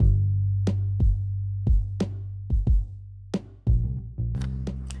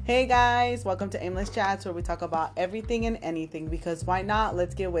Hey guys, welcome to Aimless Chats, where we talk about everything and anything, because why not?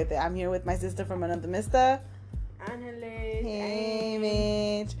 Let's get with it. I'm here with my sister from another mister. Angeles. Hey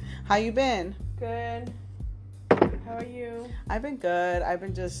Mitch. How you been? Good. How are you? I've been good. I've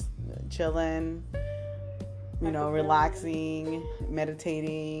been just chilling, relaxing,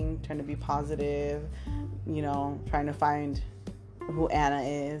 meditating, trying to be positive, trying to find who Anna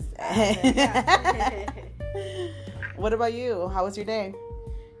is. What about you? How was your day?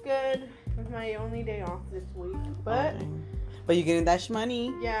 Good. It was my only day off this week, but you getting that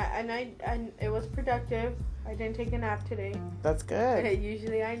shmoney? Yeah, and it was productive. I didn't take a nap today. That's good.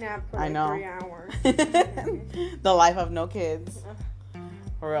 Usually I nap for 3 hours. The life of no kids.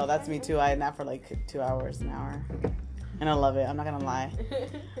 For real, that's me too. I nap for 2 hours, an hour, and I love it. I'm not gonna lie.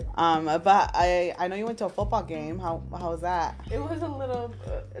 But I know you went to a football game. How was that? It was a little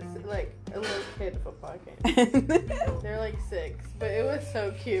kid football game. They're 6, but it was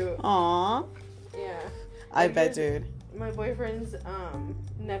so cute. Aww. Yeah. I bet, dude. My boyfriend's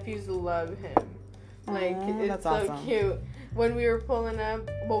nephews love him. It's that's so awesome. cute. When we were when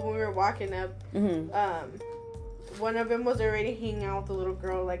we were walking up, one of them was already hanging out with the little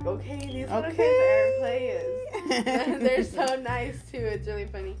girl. Okay, these little kids are players. They're so nice too. It's really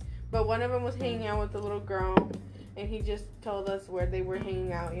funny. But one of them was hanging out with the little girl, and he just told us where they were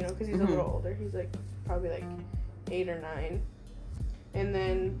hanging out. Because he's a little older. He's probably 8 or 9. And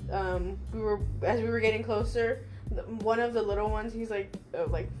then as we were getting closer, one of the little ones, he's 4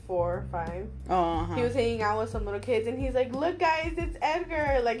 or 5. He was hanging out with some little kids, and he's like, "Look, guys, it's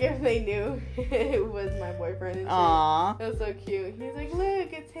Edgar!" If they knew it was my boyfriend. And Aww. it was so cute. He's like,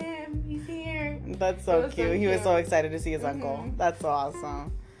 "Look, it's him. He's here." That's so cute. He was so excited to see his uncle. That's so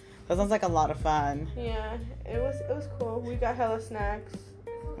awesome. That sounds like a lot of fun. Yeah, it was cool. We got hella snacks.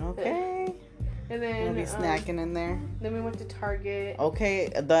 Okay. And then we'll be snacking in there. Then we went to Target. Okay,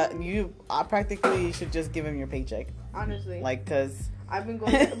 practically should just give him your paycheck. Honestly, cause I've been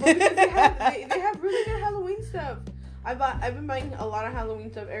going, because they have really good Halloween stuff. I've been buying a lot of Halloween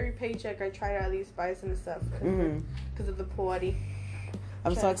stuff. Every paycheck, I try to at least buy some stuff because of the party.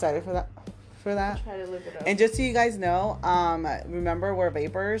 I'm so excited for that. Try to live it up. And just so you guys know, remember we're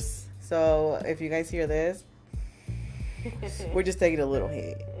vapors. So if you guys hear this, we're just taking a little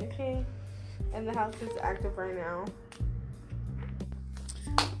hit. Okay. And the house is active right now.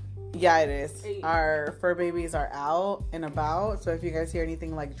 Yeah, it is. Our fur babies are out and about. So if you guys hear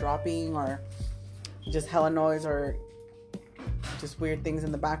anything like dropping or just hella noise or just weird things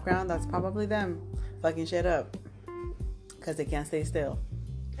in the background, that's probably them fucking shit up. Because they can't stay still.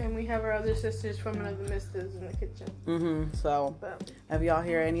 And we have our other sisters from another misters in the kitchen. So if y'all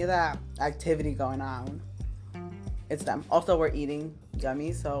hear any of that activity going on, it's them. Also, we're eating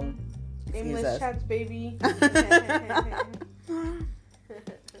gummies, so... Aimless Chats, baby.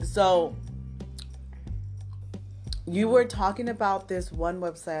 So, you were talking about this one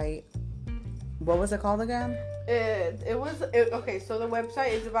website. What was it called again? Okay, so the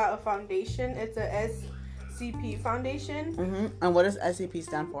website is about a foundation. It's a SCP foundation. And what does SCP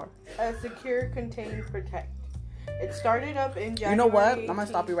stand for? Secure, Contain, Protect. It started up in January. You know what? 18th. I'm going to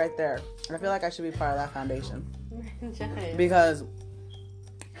stop you right there. I feel like I should be part of that foundation. Because...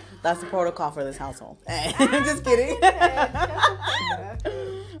 that's the protocol for this household. I'm just kidding.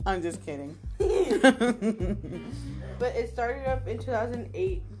 I'm just kidding. But it started up in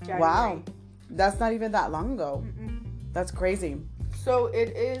 2008, January. Wow. That's not even that long ago. That's crazy. So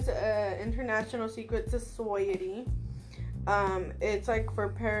it is an international secret society. It's for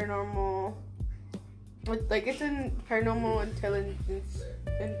paranormal... it's in paranormal intelligence...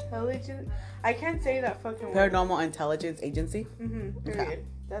 I can't say that fucking word. Paranormal Intelligence Agency? Period. Okay.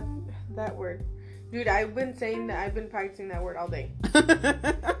 That word. Dude, I've been practicing that word all day. Don't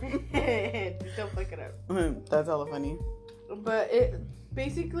fuck it up. That's hella funny. But it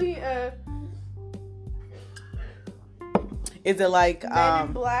basically is it like Men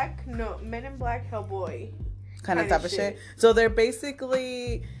in Black? No, Men in Black Hellboy kind of type of shit. So they're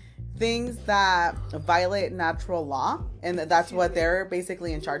basically things that violate natural law, and that's what they're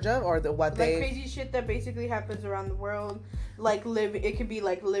basically in charge of, or crazy shit that basically happens around the world. It could be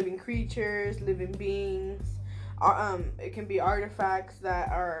living creatures, living beings. It can be artifacts that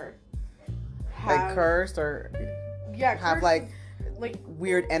are cursed or have cursed,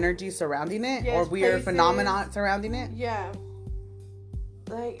 weird energy surrounding it, or weird places, phenomena surrounding it. Yeah,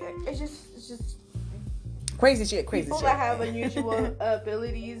 it's just crazy shit. People that have unusual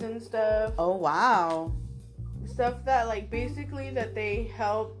abilities and stuff. Oh wow! Stuff that basically that they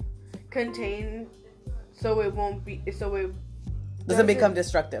help contain, so it won't be doesn't become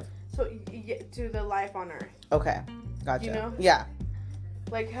destructive. So to the life on Earth. Okay, gotcha. You know? Yeah.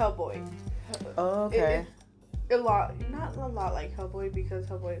 like Hellboy. Oh, okay. Not a lot like Hellboy, because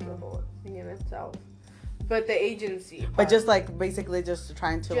Hellboy is a whole thing in itself. But the agency part. But just like basically just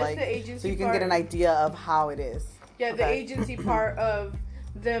trying to like, so you can get an idea of how it is. Yeah, okay. The agency part of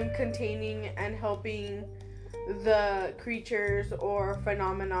them containing and helping the creatures or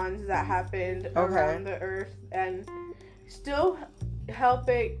phenomenons that happened around the earth, and still help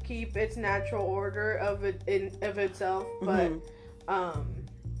it keep its natural order of itself, but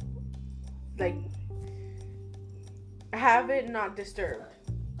like have it not disturbed.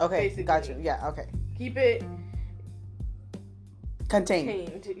 Okay, basically. Gotcha. Yeah, okay. Keep it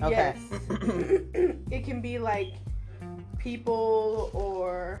contained. Okay. Yes. It can be like people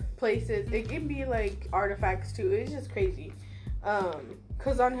or places. It can be like artifacts too. It's just crazy.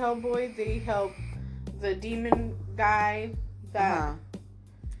 Cause on Hellboy they help the demon guy that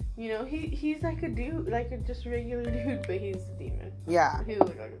you know, he's like a dude, like a just regular dude, but he's a demon. Yeah. He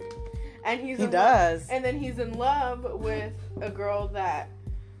looks like a dude. And he does. And then he's in love with a girl that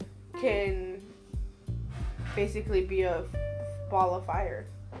can basically be a ball of fire,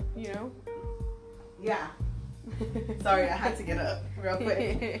 you know? Yeah. Sorry, I had to get up real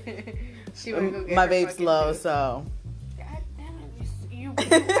quick. She would go get my babe's low, so. God damn it! You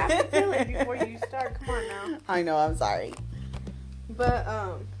have to kill it before you start. Come on now. I know. I'm sorry. But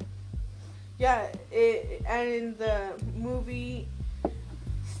yeah. And in the movie,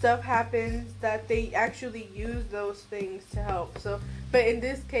 stuff happens that they actually use those things to help. So, but in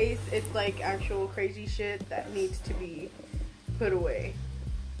this case, it's like actual crazy shit that needs to be put away.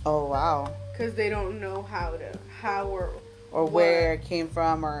 Oh wow. Because they don't know how or where it came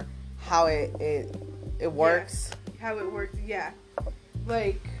from, or how it works. Yeah, how it works, yeah.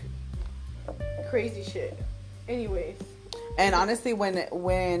 Like crazy shit. Anyways. And honestly,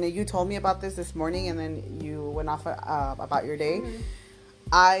 when you told me about this morning, and then you went off about your day,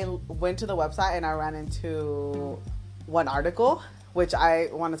 I went to the website and I ran into one article, which I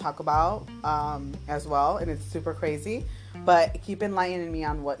want to talk about as well, and it's super crazy. But keep enlightening me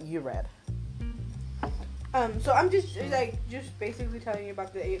on what you read. So I'm just basically telling you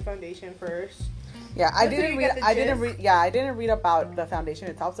about the 8 Foundation first. Yeah, I didn't read about the foundation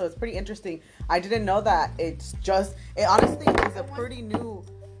itself, so it's pretty interesting. I didn't know that it honestly is a pretty new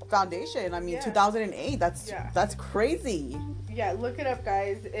foundation. I mean, 2008. That's crazy. Yeah, look it up,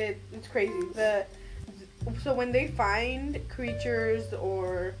 guys. It's crazy. So when they find creatures,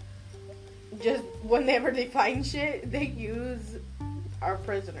 or just whenever they find shit, they use our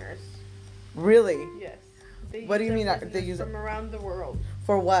prisoners. Really? Yes. What do you mean they use from around the world?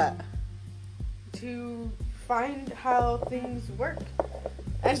 For what? To find how things work.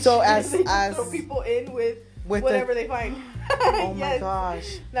 And so as throw people in with whatever they find. Oh my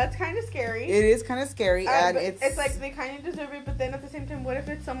gosh. That's kind of scary. It is kind of scary, and it's like they kind of deserve it, but then at the same time, what if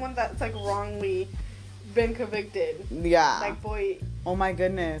it's someone that's like wrongly been convicted? Yeah. Like, boy. Oh my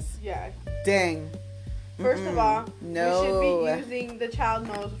goodness. Yeah. Dang. First of all, no. We should be using the child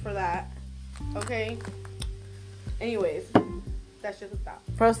nose for that. Okay? Anyways, that's just a thought.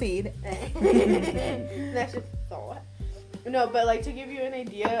 Proceed. That's just a thought. No, but like, to give you an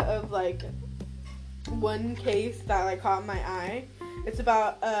idea of like one case that like caught my eye, it's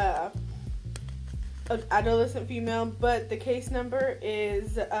about an adolescent female, but the case number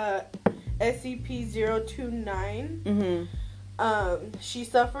is SCP-029. She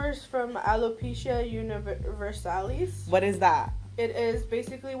suffers from alopecia universalis. What is that? It is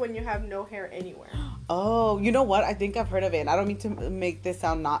basically when you have no hair anywhere. Oh, you know what? I think I've heard of it. I don't mean to make this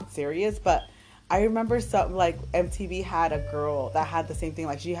sound not serious, but I remember something like MTV had a girl that had the same thing.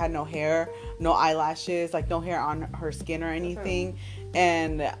 Like, she had no hair, no eyelashes, like no hair on her skin or anything.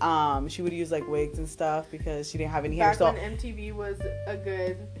 And she would use like wigs and stuff because she didn't have any hair. Back when MTV was a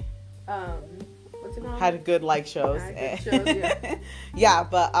good what's it called? Had good like shows. Good shows, yeah. Yeah,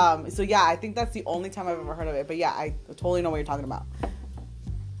 but so yeah, I think that's the only time I've ever heard of it. But yeah, I totally know what you're talking about.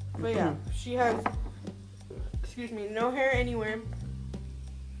 But yeah, she has no hair anywhere.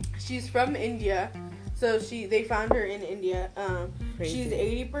 She's from India, so they found her in India. She's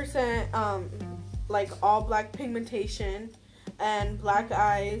 80% like all black pigmentation and black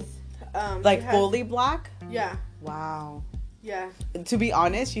eyes. Like fully black? Yeah. Wow. Yeah. To be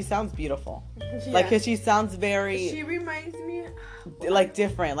honest, she sounds beautiful. Yeah. Like, 'cause she sounds very... She reminds me... like,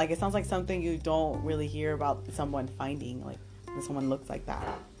 different. Like, it sounds like something you don't really hear about someone finding. Like, when someone looks like that.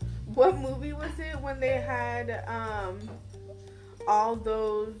 What movie was it when they had all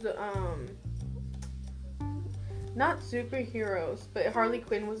those... not superheroes, but Harley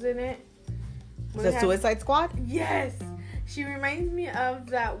Quinn was in it. The Suicide Squad? Yes! She reminds me of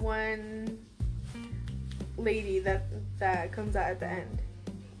that one lady that comes out at the end.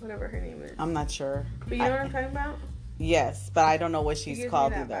 whatever her name is. I'm not sure. But you know what I'm talking about? Yes, but I don't know what she's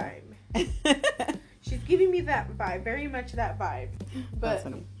called either. Vibe. She's giving me that vibe, very much that vibe. But,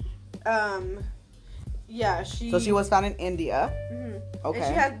 yeah, So she was found in India. Mm-hmm. Okay.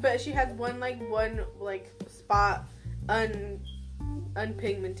 And she has one spot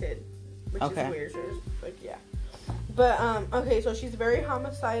unpigmented, which is weird. So yeah. But okay, so she's very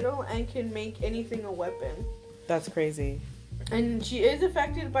homicidal and can make anything a weapon. That's crazy. And she is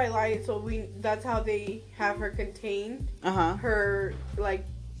affected by light, so that's how they have her contained. Her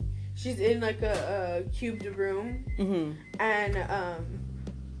she's in a cubed room, and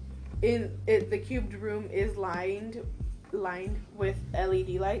the cubed room is lined with LED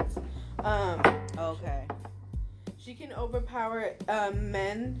lights. Okay. She can overpower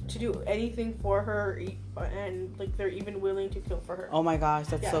men to do anything for her, and they're even willing to kill for her. Oh my gosh,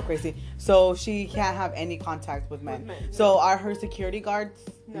 that's so crazy. So she can't have any contact with men. So are her security guards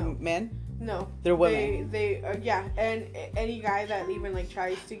men? No, they're women. They and any guy that even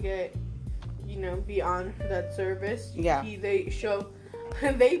tries to get, be on that service. Yeah. They show,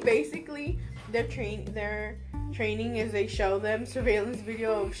 they basically their training is they show them surveillance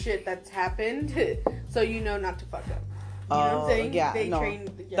video of shit that's happened, so not to fuck up. You know what I'm saying? Yeah, they train.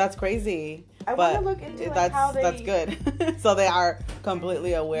 Yeah. That's crazy. I want to look into how they. That's good. So they are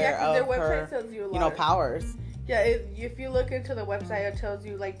completely aware of their website her, tells you a lot powers. Yeah, if you look into the website, it tells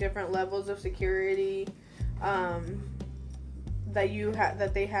you different levels of security, that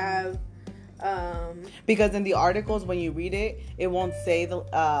they have. Because in the articles, when you read it, it won't say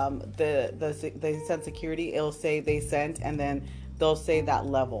they sent security. It'll say they sent, and then they'll say that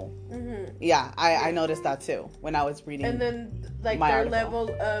level. Mm-hmm. Yeah, I noticed that too when I was reading. And then their article.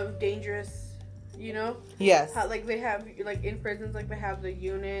 Level of dangerous, Yes. How, they have in prisons, they have the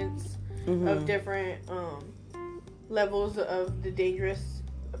units of different levels of the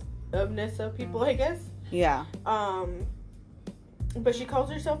dangerousness of people, I guess. Yeah. But she calls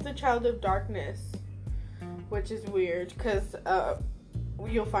herself the Child of Darkness, which is weird because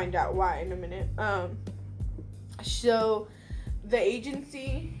you'll find out why in a minute. So the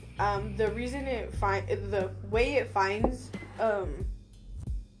agency, the reason the way it finds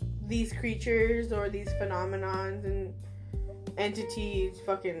these creatures or these phenomenons and entities,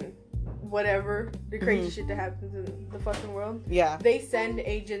 fucking whatever, the crazy shit that happens in the fucking world. Yeah. They send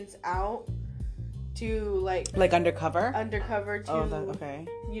agents out to undercover to okay.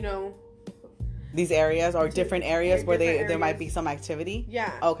 These areas or different areas where there might be some activity.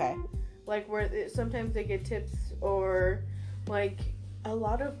 Yeah. Okay. Where sometimes they get tips or a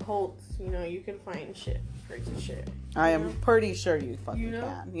lot of cults. You can find crazy shit. I am pretty sure you fucking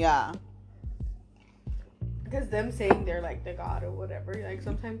can. Yeah. Because them saying they're the god or whatever,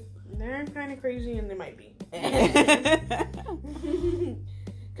 sometimes they're kind of crazy and they might be.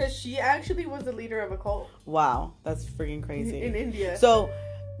 Because she actually was the leader of a cult. Wow, that's freaking crazy. In India. So,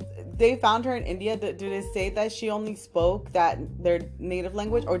 they found her in India. Did it say that she only spoke their native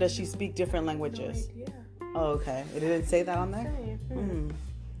language, or does she speak different languages? No idea. Oh, okay. It didn't say that on there?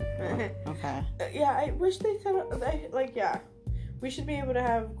 Okay. Yeah, I wish they said, yeah. We should be able to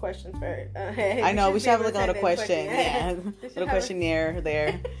have questions for it. I know, we should have a little question. Yeah, little questionnaire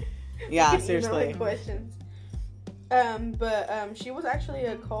there. Yeah, seriously. Questions. But she was actually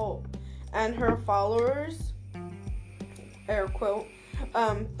a cult, and her followers, air quote,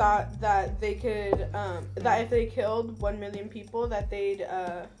 thought that they could, that if they killed 1 million people, that they'd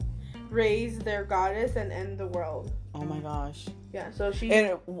raise their goddess and end the world. Oh my gosh. Yeah. So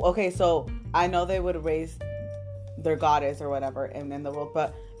so I know they would raise their goddess or whatever and end the world,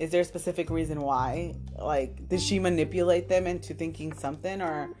 but is there a specific reason why? Did she manipulate them into thinking something,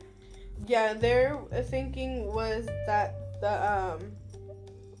 or? Yeah, their thinking was that the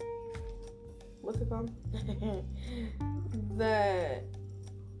what's it called? Where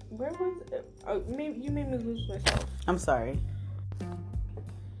was it? Oh, you made me lose myself. I'm sorry.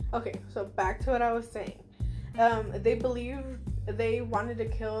 Okay, so back to what I was saying. They believe they wanted to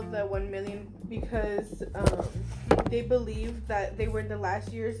kill the 1 million because they believe that they were in the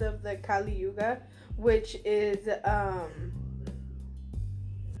last years of the Kali Yuga, which is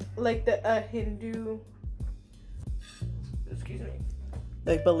the Hindu, excuse me,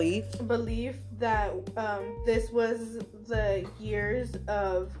 belief that this was the years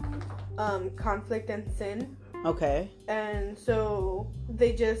of conflict and sin. Okay. And so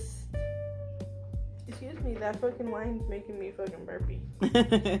they just, excuse me, that fucking wine's making me fucking burpy.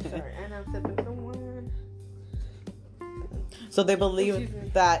 Sorry, and I'm sipping some wine. So they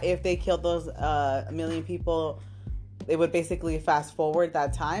believe that if they killed those 1 million people, it would basically fast forward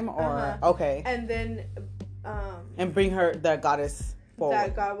that time, or okay, and then and bring her the goddess forward.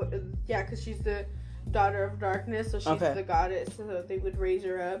 That God would, yeah, because she's the daughter of darkness, so she's the goddess, so they would raise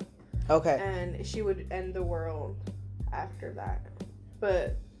her up. Okay. And she would end the world after that.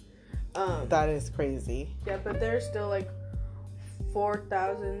 But, that is crazy. Yeah, but there's still, like,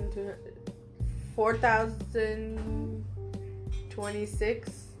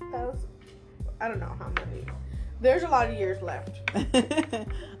 4,026,000. I don't know how many. There's a lot of years left.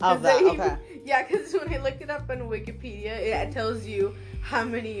 Of that, okay. Yeah, because when I looked it up on Wikipedia, it tells you how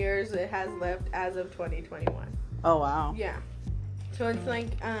many years it has left as of 2021. Oh, wow. Yeah. So it's like,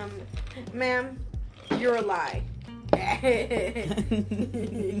 ma'am, you're a lie.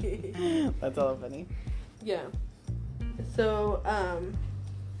 That's all funny. Yeah. So,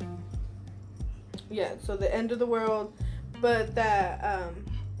 yeah, so the end of the world, but that,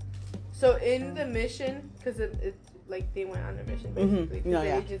 so in the mission, because it like they went on a mission basically, because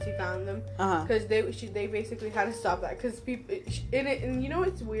the agency found them, because they basically had to stop that, because people, and you know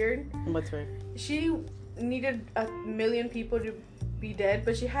what's weird? What's weird? She needed 1 million people to be dead,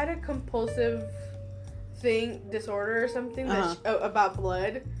 but she had a compulsive disorder or something that about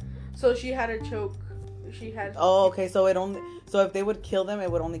blood, so she had to choke. She had. Oh, okay. So if they would kill them,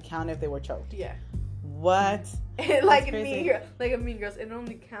 it would only count if they were choked. Yeah. What? Like a Mean Girls, it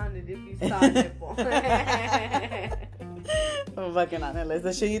only counted if you saw a nipple. I'm fucking honest.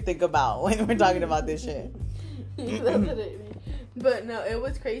 The shit you think about when we're talking about this shit. That's what I mean. But no, it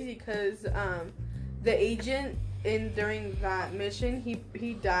was crazy because the agent during that mission,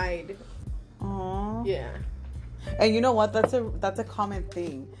 he died. Aww. Yeah. And you know what? That's a common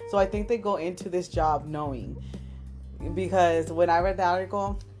thing. So I think they go into this job knowing, because when I read the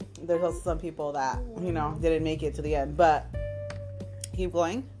article, there's also some people that didn't make it to the end. But keep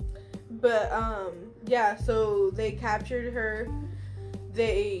going. But yeah. So they captured her.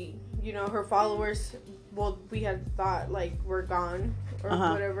 They, her followers. Well, we had thought like were gone or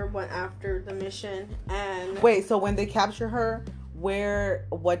whatever. Went after the mission and. Wait. So when they capture her,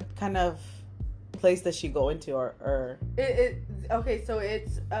 what kind of place does she go into, or okay, so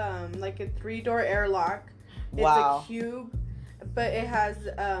it's like a 3-door airlock. It's a cube, but it has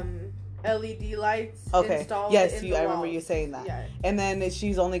LED lights installed. Yes, I remember you saying that. Yeah. And then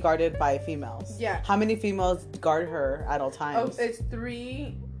she's only guarded by females. Yeah. How many females guard her at all times? Oh, it's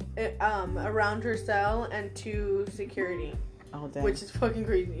 3 around her cell and 2 security. Oh, damn. Which is fucking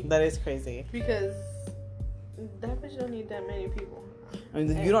crazy. That is crazy. Because that bitch don't need that many people. I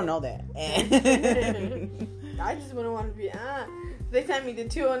mean, you don't know that. I just wouldn't want to be. They sent me to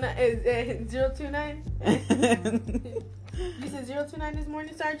 029. You said 029 this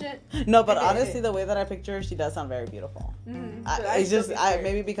morning, Sergeant. No, but honestly, the way that I picture her, she does sound very beautiful. Mm-hmm. It's just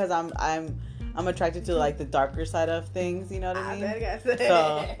maybe because I'm attracted to like the darker side of things. You know what I mean? So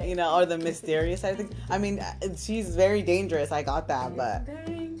or the mysterious side of things. I mean, she's very dangerous. I got that, but.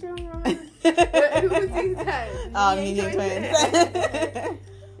 Who sings that? Yin Twins.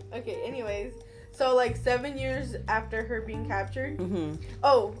 Okay, anyways. So, like, 7 years after her being captured. Mm-hmm.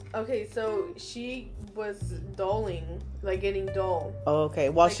 Oh, okay, so she was dulling, like, getting dull. Oh, okay.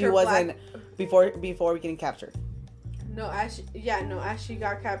 While she wasn't, before getting captured. No, as she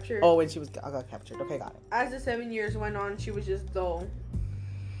got captured. Oh, when she got captured. Okay, got it. As the 7 years went on, she was just dull.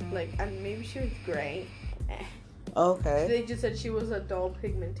 Like, and maybe she was gray. Okay. They just said she was a dull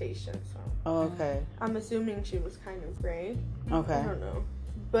pigmentation, so. Okay. I'm assuming she was kind of gray. Okay. I don't know.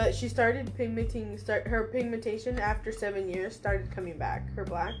 But she started her pigmentation after 7 years started coming back. Her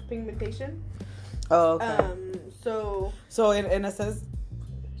black pigmentation. Oh, okay. So in a sense,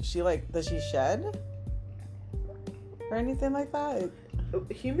 does she shed? Or anything like that?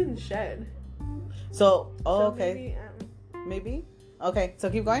 Humans shed. So okay. Maybe? Okay, so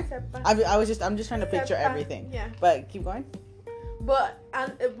keep going. I'm just trying to picture everything. Yeah. But keep going. But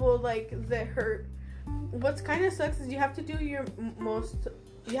what's kind of sucks is you have to do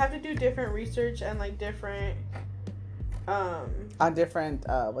different research and like different on different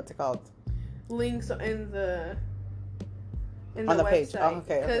what's it called? Links in the page. website. Oh,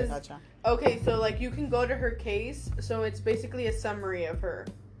 okay, gotcha. Okay, so like you can go to her case, so it's basically a summary of her.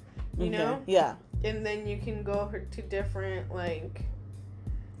 You know? Yeah. And then you can go to different like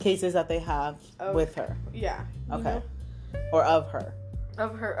cases that they have with her. Yeah. Okay. Or of her.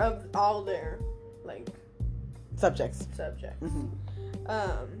 Of all their like subjects. Mm-hmm.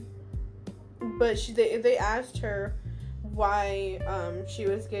 But they asked her why she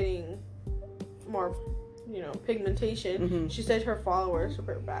was getting more, pigmentation. Mm-hmm. She said her followers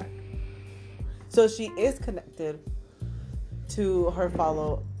were back. So she is connected to her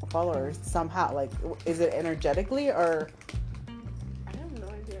followers somehow. Like, is it energetically or? I have no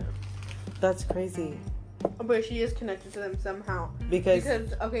idea. That's crazy. But she is connected to them somehow. Because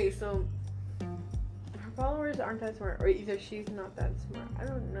okay, so her followers aren't that smart, or either she's not that smart. I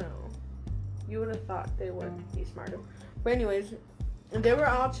don't know. You would have thought they would be smarter. But anyways, they were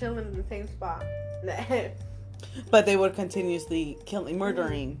all chilling in the same spot. But they were continuously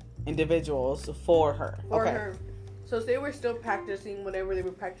murdering individuals for her. For her. So they were still practicing whatever they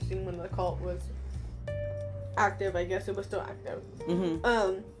were practicing when the cult was active. I guess it was still active.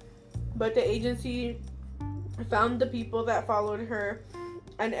 Mm-hmm. But the agency found the people that followed her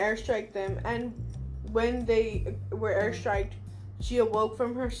and airstriked them. And when they were airstriked, she awoke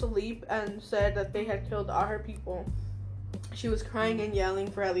from her sleep and said that they had killed all her people. She was crying and yelling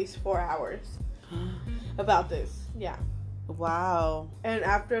for at least 4 hours about this. Yeah. Wow. And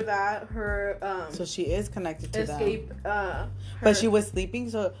after that, her so she is connected to escape. But she was sleeping.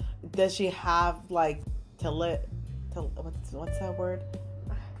 So does she have like what's that word?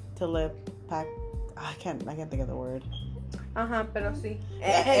 Telepath. I can't think of the word. Pero sí.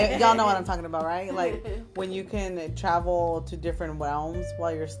 Y'all know what I'm talking about, right? Like when you can travel to different realms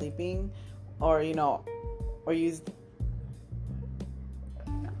while you're sleeping, or or use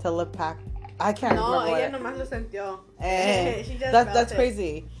telepath. I can't remember. No, ella nomás lo sintió. That's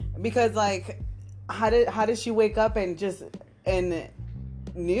crazy. Because like, how did she wake up and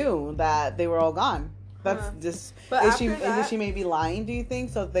knew that they were all gone? That's just. But is she maybe lying? Do you think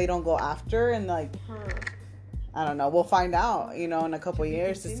so they don't go after and like? I don't know. We'll find out, in a couple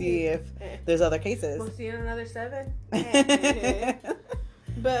years to see if there's other cases. We'll see in another 7.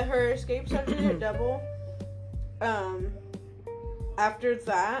 But her escape started to double. After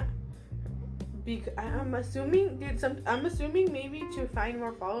that, I'm assuming maybe to find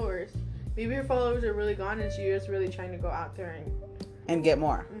more followers. Maybe her followers are really gone, and she is really trying to go out there and get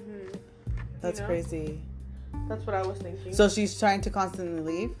more. Mm-hmm. That's crazy. That's what I was thinking. So she's trying to constantly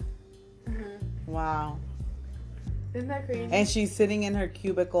leave. Mm-hmm. Wow. Isn't that crazy? And she's sitting in her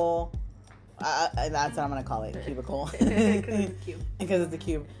cubicle. That's what I'm gonna call it, cubicle. Because it's a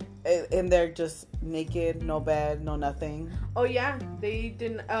cube. And they're just naked, no bed, no nothing. Oh yeah, they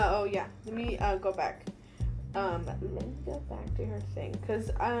didn't. Oh yeah, let me go back. Let me go back to her thing,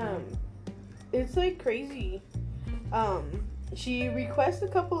 cause it's like crazy. She requested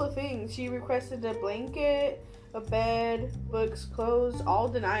a couple of things. She requested a blanket, a bed, books, clothes, all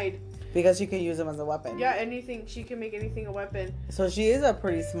denied. Because she can use them as a weapon. Yeah, anything. She can make anything a weapon. So she is a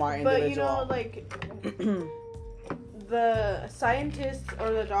pretty smart individual. But the scientists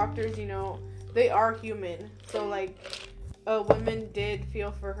or the doctors, they are human. So like, women did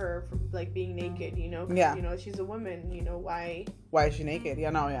feel for her for like being naked. Yeah. She's a woman. Why? Why is she naked? Yeah.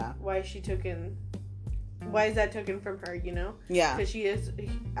 No. Yeah. Why is she taken? Why is that taken from her? Yeah. Because she is.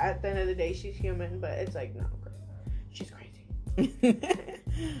 At the end of the day, she's human. But it's like no, she's crazy.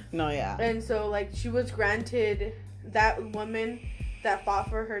 No, yeah. And so, like, she was granted, that woman that fought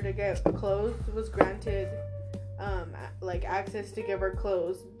for her to get clothes was granted, like, access to give her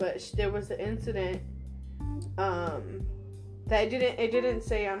clothes. But there was an incident, that it didn't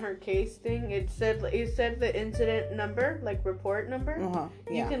say on her case thing. It said the incident number, like, report number.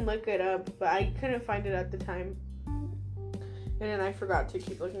 Yeah. You can look it up, but I couldn't find it at the time. And then I forgot to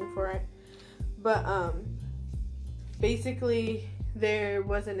keep looking for it. But, basically, there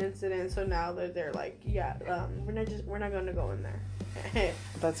was an incident, so now they're like, yeah, we're not gonna go in there.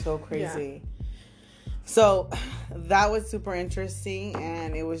 That's so crazy. Yeah. So that was super interesting,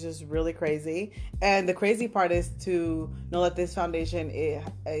 and it was just really crazy. And the crazy part is to know that this foundation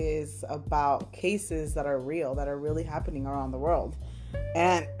is about cases that are real, that are really happening around the world,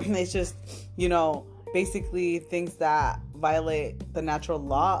 and it's just basically things that violate the natural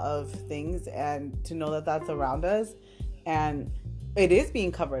law of things, and to know that that's around us. And it is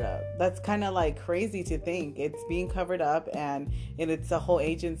being covered up. That's kind of like crazy to think. It's being covered up, and it's a whole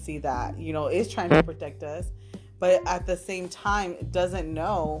agency that, is trying to protect us, but at the same time doesn't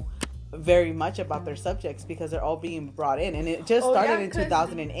know very much about their subjects because they're all being brought in. And it just started in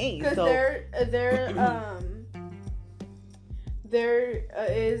 2008. So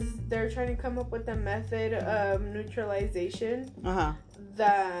they're trying to come up with a method of neutralization.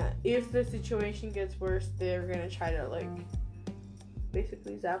 That if the situation gets worse, they're gonna try to like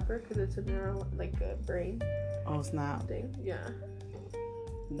basically zap her because it's a neural, like a brain. Oh snap! Thing. Yeah.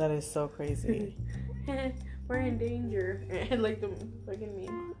 That is so crazy. We're in danger, like the fucking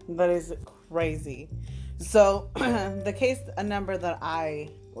meme. That is crazy. So the case number that I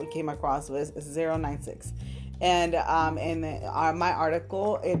came across was 096. And in my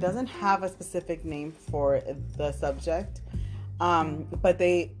article, it doesn't have a specific name for the subject. But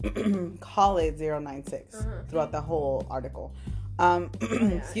they call it 096 throughout the whole article.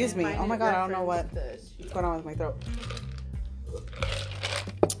 Excuse me. Oh my god, I don't know what's going on with my throat.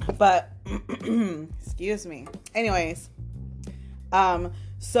 But excuse me. Anyways,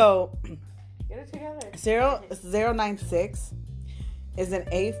 so get it together. 096 is an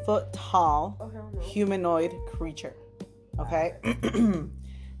 8-foot tall humanoid creature. Okay,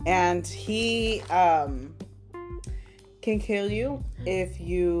 and he can kill you if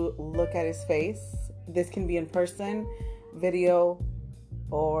you look at his face. This can be in person, video,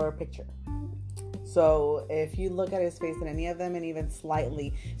 or picture. So if you look at his face in any of them, and even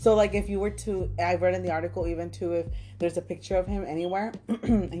slightly, so like if you were to, I read in the article, even too, if there's a picture of him anywhere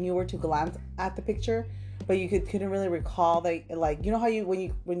and you were to glance at the picture, but you couldn't really recall that, like, you know how you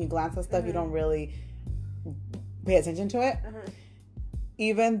when you glance at stuff, you don't really pay attention to it.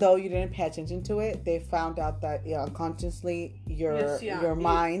 Even though you didn't pay attention to it, they found out that unconsciously your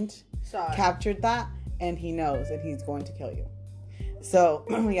mind captured that, and he knows, and he's going to kill you. So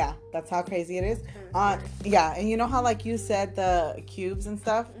yeah, that's how crazy it is. Yeah, and you know how, like you said, the cubes and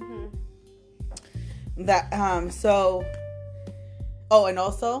stuff. That so. Oh, and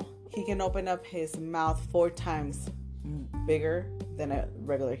also he can open up his mouth 4 times bigger than a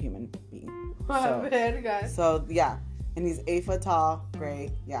regular human being. So yeah, and he's 8 foot tall. Great,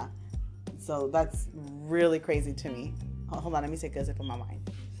 yeah. So that's really crazy to me. Hold on, let me take a sip of my wine.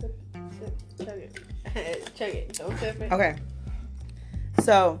 Chug it. Chug it. Don't sip it. Okay.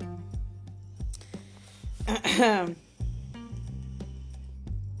 So,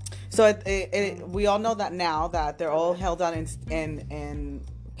 we all know that now that they're all held down in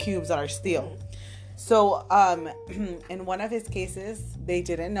cubes that are steel. So, in one of his cases, they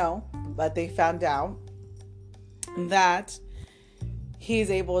didn't know, but they found out that he's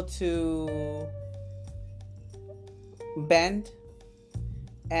able to bend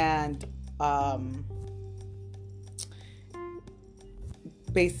and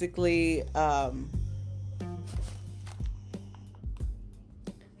basically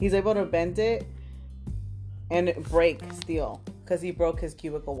he's able to bend it and break steel, because he broke his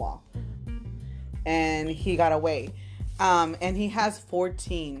cubicle wall and he got away. And he has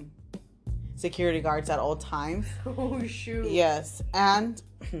 14 security guards at all times. Oh shoot. Yes. And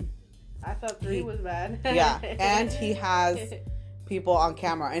I thought 3 was bad. Yeah, and he has people on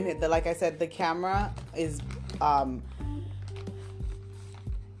camera, and like I said, the camera is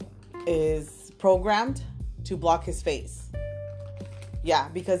programmed to block his face. Yeah,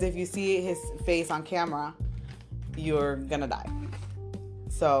 because if you see his face on camera, you're gonna die.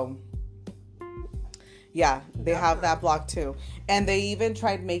 So yeah, they have that blocked too. And they even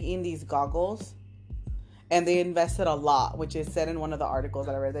tried making these goggles, and they invested a lot, which is said in one of the articles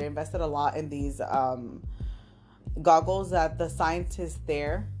that I read. They invested a lot in these goggles that the scientists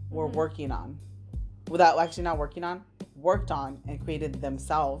there were working on, worked on and created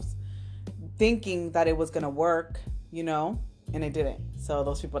themselves, thinking that it was gonna work, and it didn't. So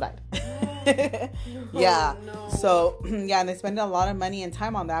those people died. Yeah. No. So yeah, and they spent a lot of money and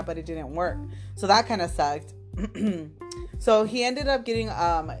time on that, but it didn't work. So that kind of sucked. So he ended up getting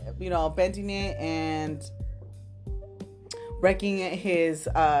bending it and wrecking his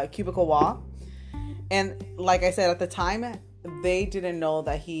cubicle wall. And like I said, at the time, they didn't know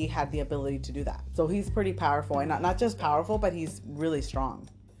that he had the ability to do that. So he's pretty powerful, and not just powerful, but he's really strong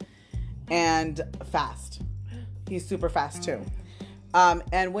and fast. He's super fast too.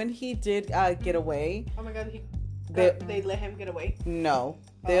 And when he did get away, oh my god, they let him get away? No,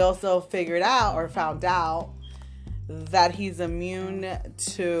 they also found out that he's immune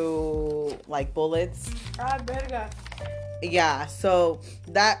to like bullets. Yeah, so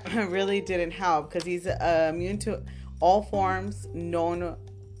that really didn't help, because he's immune to all forms known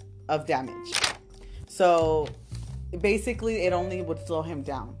of damage. So basically, it only would slow him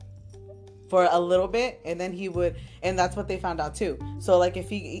down for a little bit, and then he would, and that's what they found out too. So like if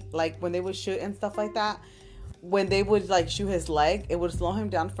he, like when they would shoot and stuff like that, when they would like shoot his leg, it would slow him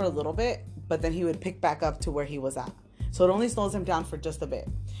down for a little bit, but then he would pick back up to where he was at. So it only slows him down for just a bit.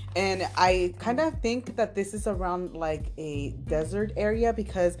 And I kind of think that this is around like a desert area,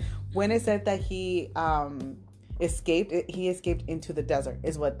 because when it said that he escaped into the desert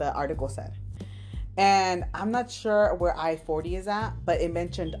is what the article said. And I'm not sure where I-40 is at, but it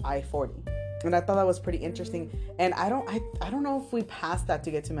mentioned I-40. And I thought that was pretty interesting. And I don't know if we passed that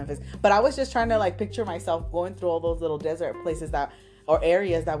to get to Memphis, but I was just trying to like picture myself going through all those little desert places or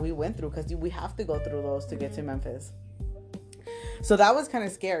areas that we went through, because we have to go through those to get to Memphis. So that was kind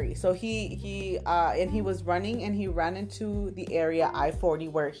of scary. So he was running, and he ran into the area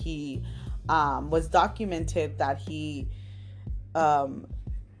I-40 where he was documented that he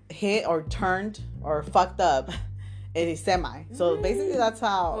hit or turned or fucked up It is semi. So basically that's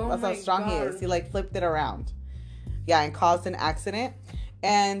how strong he is. He like flipped it around. Yeah, and caused an accident.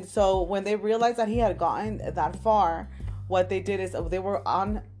 And so when they realized that he had gotten that far, what they did is they were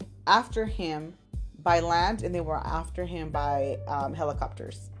on after him by land, and they were after him by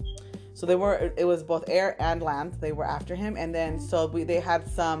helicopters. So it was both air and land. They were after him. And then so they had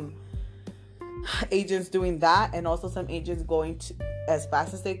some agents doing that, and also some agents going to as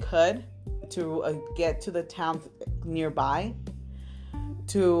fast as they could to get to the towns nearby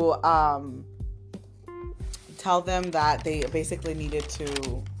to tell them that they basically needed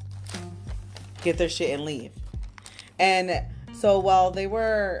to get their shit and leave. And so while they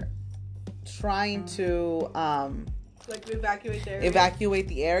were trying to evacuate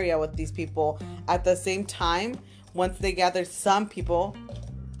the area with these people, at the same time, once they gathered some people,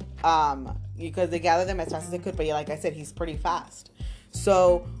 because they gathered them as fast as they could, but like I said, he's pretty fast.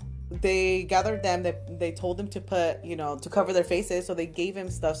 So they gathered them. They told them to put, to cover their faces. So they gave him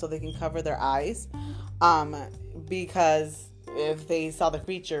stuff so they can cover their eyes, because if they saw the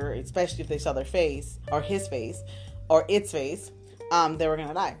creature, especially if they saw their face or his face or its face, they were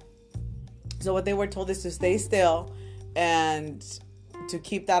gonna die. So what they were told is to stay still and to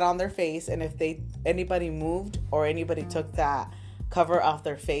keep that on their face. And if anybody moved or anybody took that cover off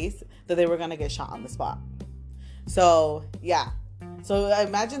their face, that they were gonna get shot on the spot. So yeah. So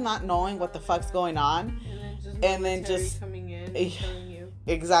imagine not knowing what the fuck's going on, and then just coming in and telling you.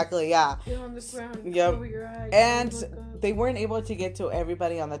 Exactly, yeah. Get on the ground. Yep. Cover your eyes. And they weren't able to get to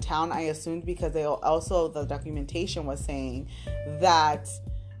everybody on the town, I assumed, because the documentation was saying that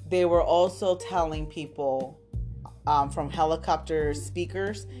they were also telling people from helicopter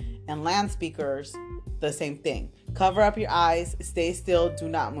speakers and land speakers the same thing. Cover up your eyes, stay still, do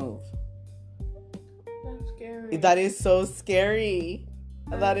not move. That's scary. That is so scary.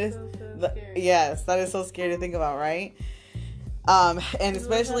 That is scary. Yes, that is so scary to think about, right? And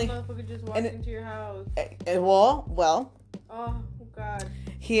especially just walk into your house. Well. Oh God.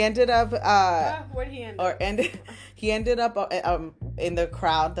 He ended up. Where'd he end up? He ended up in the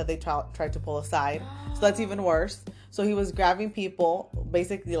crowd that they tried to pull aside. So that's even worse. So he was grabbing people,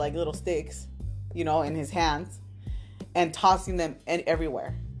 basically like little sticks, in his hands, and tossing them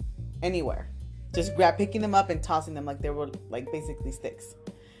anywhere. Just picking them up and tossing them like they were like basically sticks.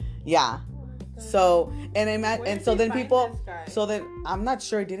 Yeah. So I'm not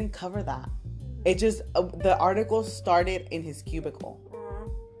sure. It didn't cover that. It just the article started in his cubicle.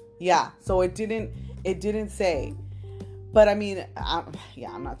 Yeah. So it didn't say. But I mean, I'm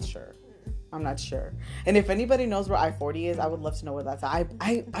not sure. And if anybody knows where I-40 is, I would love to know where that's at.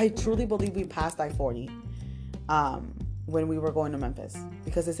 I truly believe we passed I-40 when we were going to Memphis,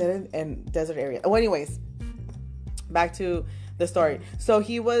 because it said in desert area. Oh, anyways, back to the story. So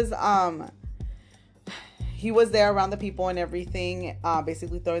he was there around the people and everything,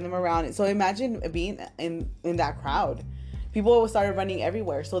 basically throwing them around. So imagine being in that crowd. People started running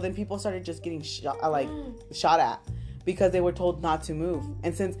everywhere. So then people started just getting shot at, because they were told not to move.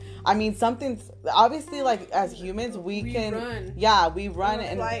 And since, something's obviously, like, as humans, we can run. Yeah, we run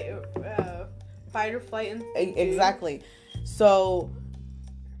and fight or flight instinct. Exactly. So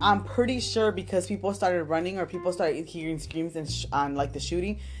I'm pretty sure, because people started running or people started hearing screams on like the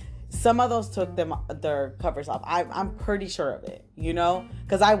shooting, some of those took their covers off. I'm pretty sure of it,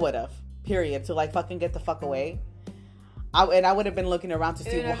 because I would have, period, to like fucking get the fuck away. I would have been looking around to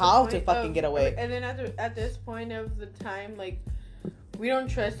see how to fucking get away. And then at this point of the time, like, we don't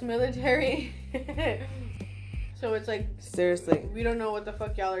trust military. So it's like, seriously, we don't know what the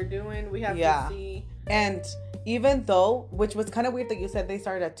fuck y'all are doing. We have to see. And even though, which was kind of weird that you said they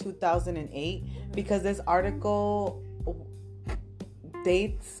started at 2008, because this article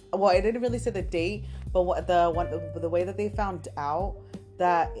dates, well, it didn't really say the date, but the way that they found out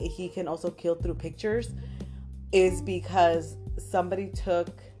that he can also kill through pictures is because somebody took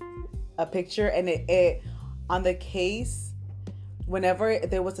a picture, and it on the case, whenever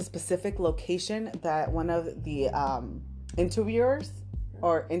there was a specific location that one of the interviewers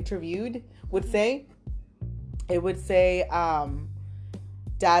or interviewed would say, it would say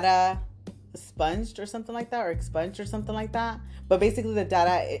data sponged or something like that, or expunged or something like that. But basically the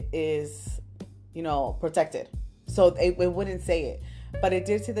data is, protected. So it wouldn't say it. But it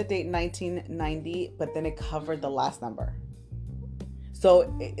did say the date 1990, but then it covered the last number.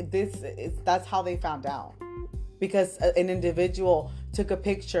 So that's how they found out. Because an individual took a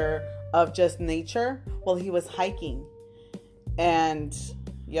picture of just nature while he was hiking. And,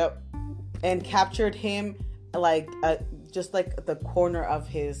 and captured him just like the corner of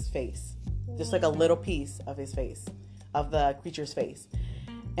his face. Just like a little piece of his face, of the creature's face.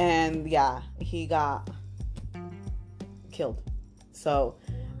 And yeah, he got killed. So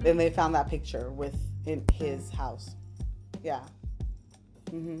then they found that picture in his house. Yeah.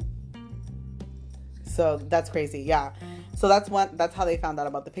 So that's crazy. Yeah. So that's how they found out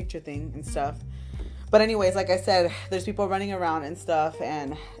about the picture thing and stuff. But anyways, like I said, there's people running around and stuff,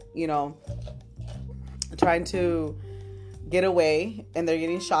 and trying to get away, and they're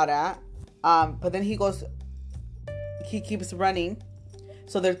getting shot at. But then he keeps running,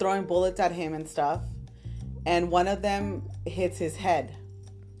 so they're throwing bullets at him and stuff, and one of them hits his head,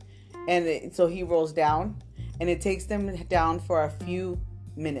 and so he rolls down, and it takes them down for a few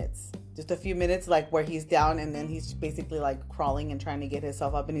minutes. Just a few minutes, like where he's down, and then he's basically like crawling and trying to get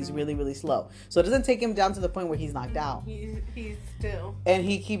himself up, and he's really, really slow. So it doesn't take him down to the point where he's knocked out. He's still. And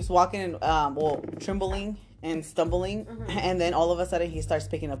he keeps walking and trembling and stumbling, and then all of a sudden he starts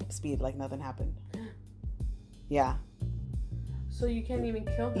picking up speed like nothing happened. Yeah. So you can't even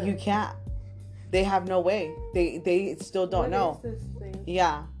kill him. You can't. They have no way. They still don't know. What is this thing?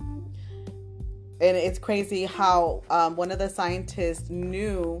 Yeah. And it's crazy how one of the scientists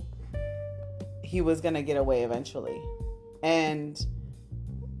knew he was gonna get away eventually, and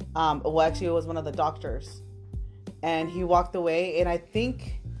actually it was one of the doctors, and he walked away, and I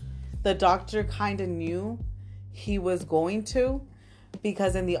think the doctor kind of knew he was going to,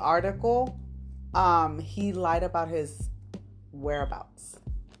 because in the article he lied about his whereabouts.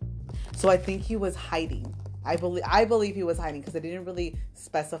 So I think he was hiding. I believe he was hiding, because they didn't really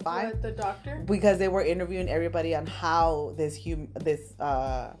specify. What, the doctor? Because they were interviewing everybody on how this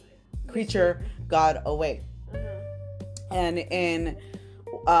creature got away. And in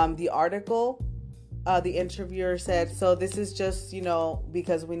the article, the interviewer said, so this is just,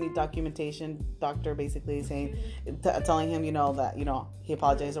 because we need documentation. Doctor basically saying, telling him, that, he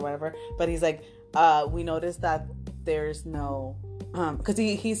apologized or whatever. But he's like, we noticed that there's no, because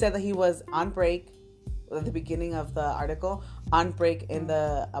he said that he was on break at the beginning of the article, on break in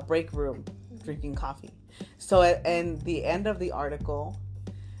the break room, drinking coffee. So at the end of the article,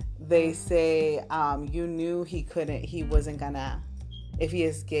 they say, you knew he wasn't gonna, if he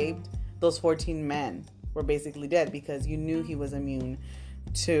escaped, those 14 men were basically dead, because you knew he was immune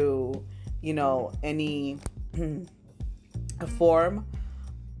to, any form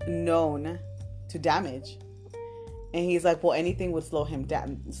known to damage. And he's like, well, anything would slow him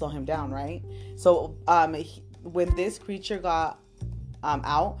down, right? So when this creature got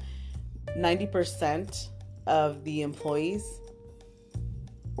out, 90% of the employees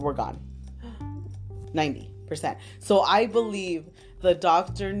were gone. 90%. So I believe the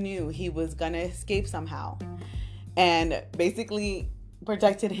doctor knew he was gonna escape somehow, and basically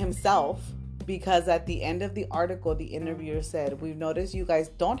protected himself, because at the end of the article, the interviewer said, we've noticed you guys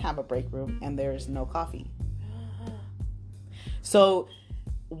don't have a break room and there's no coffee. So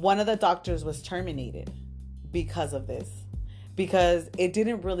one of the doctors was terminated because of this, because it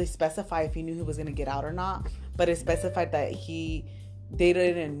didn't really specify if he knew he was going to get out or not, but it specified that they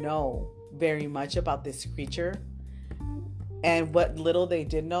didn't know very much about this creature, and what little they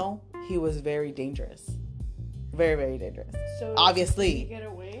did know, he was very dangerous, very, very dangerous. So obviously, did he get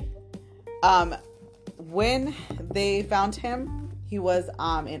away? When they found him, he was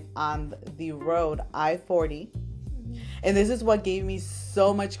on the road I-40. And this is what gave me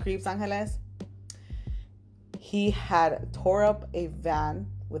so much creeps, Angeles. He had tore up a van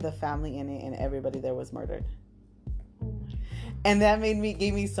with a family in it, and everybody there was murdered. Oh my God. And that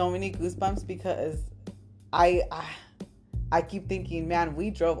gave me so many goosebumps, because I keep thinking, man, we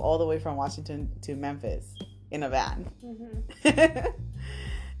drove all the way from Washington to Memphis in a van. Mm-hmm.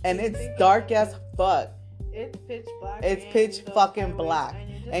 And it's dark as fuck. It's pitch black. It's pitch fucking black.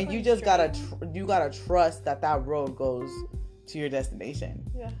 And you just gotta trust that road goes to your destination.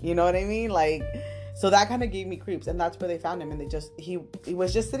 Yeah. You know what I mean? Like, so that kind of gave me creeps, and that's where they found him. And he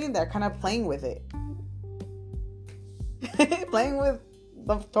was just sitting there, kind of playing with it, playing with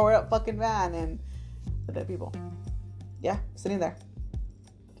the tore up fucking van and the dead people. Yeah, sitting there.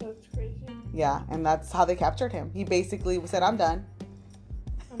 That's crazy. Yeah, and that's how they captured him. He basically said, "I'm done.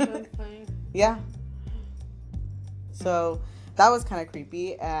 I'm done playing." Yeah. So that was kind of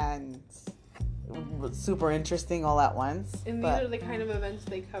creepy and super interesting all at once. And these are the kind of events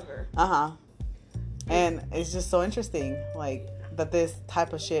they cover. And it's just so interesting, like, that this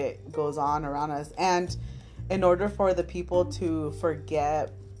type of shit goes on around us. And in order for the people to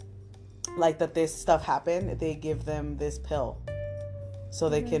forget, like, that this stuff happened, they give them this pill so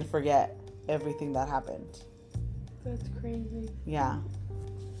they can forget everything that happened. That's crazy. Yeah.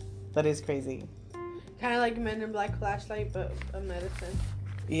 That is crazy. Kind of like Men in Black flashlight, but a medicine.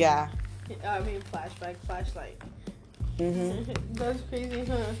 Yeah. I mean, flashlight. Mm-hmm. That's crazy,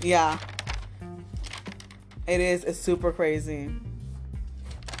 huh? Yeah. It is. It's super crazy.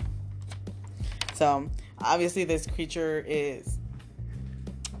 So, obviously, this creature is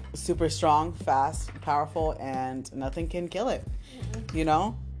super strong, fast, powerful, and nothing can kill it. Mm-hmm. You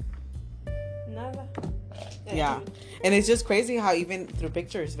know? Nada. Yeah. And it's just crazy how even through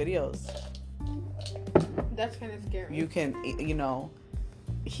pictures, videos. That's kind of scary. You can, you know,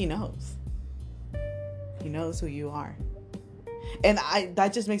 he knows. He knows who you are. And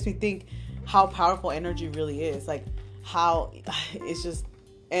that just makes me think how powerful energy really is. Like, how it's just,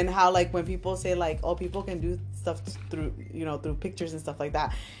 and how, like, when people say, like, oh, people can do stuff through, you know, through pictures and stuff like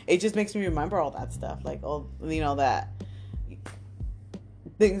that, it just makes me remember all that stuff. Like, oh, you know, that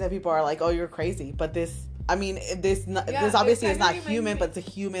things that people are like, oh, you're crazy. But this, I mean, this obviously is not human, but it's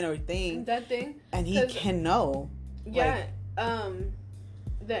a human or thing. That thing. And he can know. Yeah.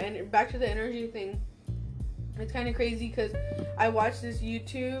 Back to the energy thing. It's kind of crazy because I watched this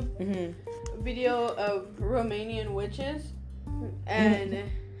YouTube video of Romanian witches, and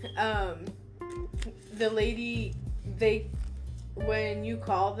the lady, when you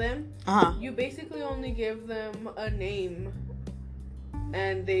call them, you basically only give them a name,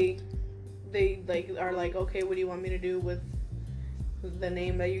 and they like are like, okay, what do you want me to do with the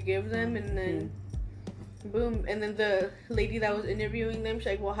name that you give them? And then boom, and then the lady that was interviewing them, she's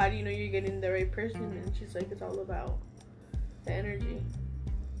like, well, how do you know you're getting the right person? And she's like, it's all about the energy.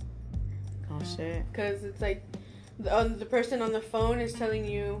 Oh shit. Because it's like the person on the phone is telling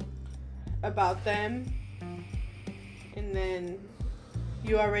you about them, and then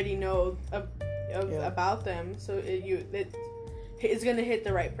you already know about them, so it's gonna hit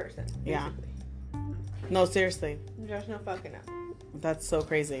the right person, basically. Yeah. No, seriously. There's no fucking up. That's so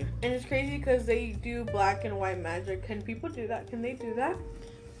crazy. And it's crazy because they do black and white magic. Can people do that? Can they do that?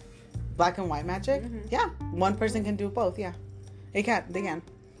 Black and white magic? Mm-hmm. Yeah. One person can do both, yeah. They can.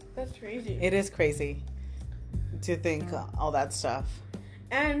 That's crazy. It is crazy to think all that stuff.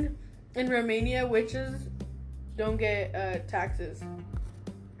 And in Romania, witches don't get taxes.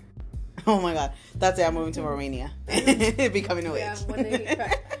 Oh my god. That's it. I'm moving to Romania. Becoming a witch.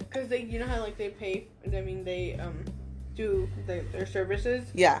 Yeah, because they, you know how, like, they pay, I mean, they, do their services.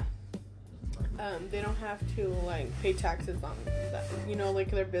 Yeah. They don't have to, like, pay taxes on that, you know, like,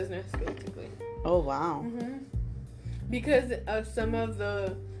 their business, basically. Oh, wow. Mm-hmm. Because some of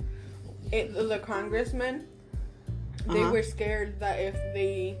the congressmen, they were scared that if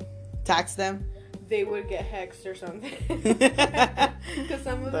they tax them, they would get hexed or something. Because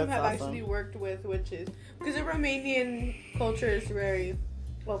some of them have actually worked with witches. Because the Romanian culture is very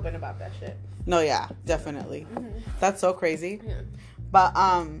open about that shit. No, yeah, definitely. Mm-hmm. That's so crazy. Yeah. But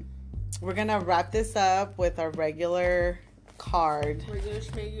we're gonna wrap this up with our regular card,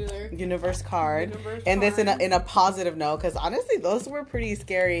 universe card, and this in a positive note, because honestly, those were pretty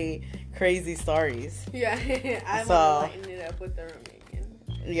scary, crazy stories. Yeah, I want to lighten it up with the Romanian.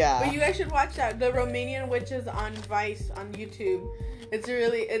 Yeah, but you guys should watch that. The Romanian witches on Vice on YouTube. It's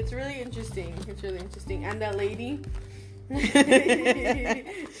really interesting. It's really interesting. And that lady.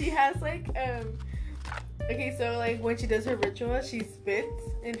 She has like okay, so like when she does her ritual, she spits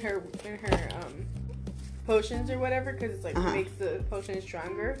in her potions or whatever, because it's like makes the potion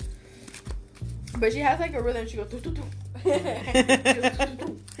stronger. But she has like a rhythm. She goes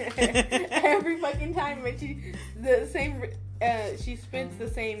every fucking time, and she spits the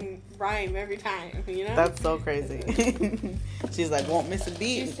same rhyme every time, you know? That's so crazy. She's like, won't miss a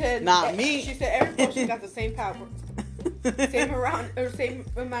beat. She said, not me. She said every potion got the same power. Same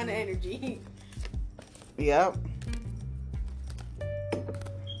amount of energy. Yep.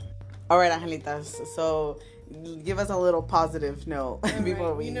 All right, Angelitas. So, give us a little positive note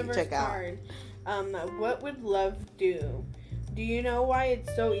before we check card. Out. What would love do? Do you know why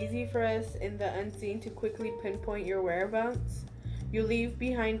it's so easy for us in the unseen to quickly pinpoint your whereabouts? You leave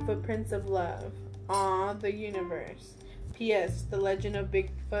behind footprints of love. Aw, the universe. P.S. The legend of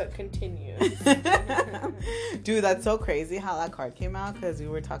Bigfoot continues. Dude, that's so crazy how that card came out, because we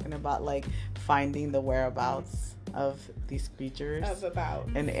were talking about like finding the whereabouts of these creatures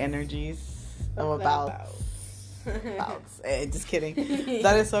and energies of abouts. Just kidding.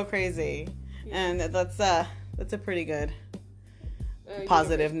 That is so crazy. And that's a pretty good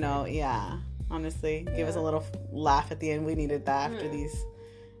positive note. Yeah, honestly, give us a little laugh at the end. We needed that after these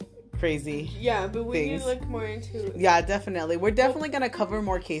crazy but we need to look more into it. Yeah, definitely. We're definitely gonna cover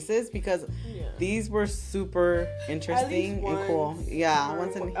more cases, because these were super interesting and cool. Yeah,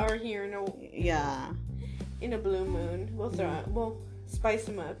 once in here in a blue moon. We'll spice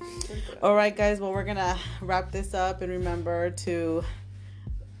them up. All right, guys. Well, we're gonna wrap this up, and remember to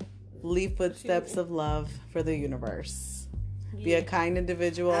leave footsteps of love for the universe. Be a kind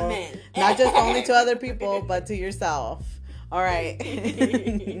individual. Amen. Not just only to other people, but to yourself. All right.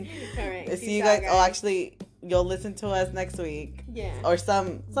 All right. See you guys. Oh, actually, you'll listen to us next week. Yeah. Or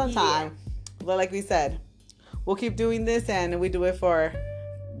sometime. Yeah. But like we said, we'll keep doing this, and we do it for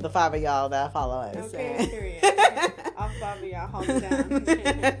the 5 of y'all that follow us. Okay, period. All 5 of y'all, hold it down.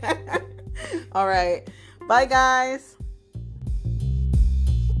 All right. Bye, guys.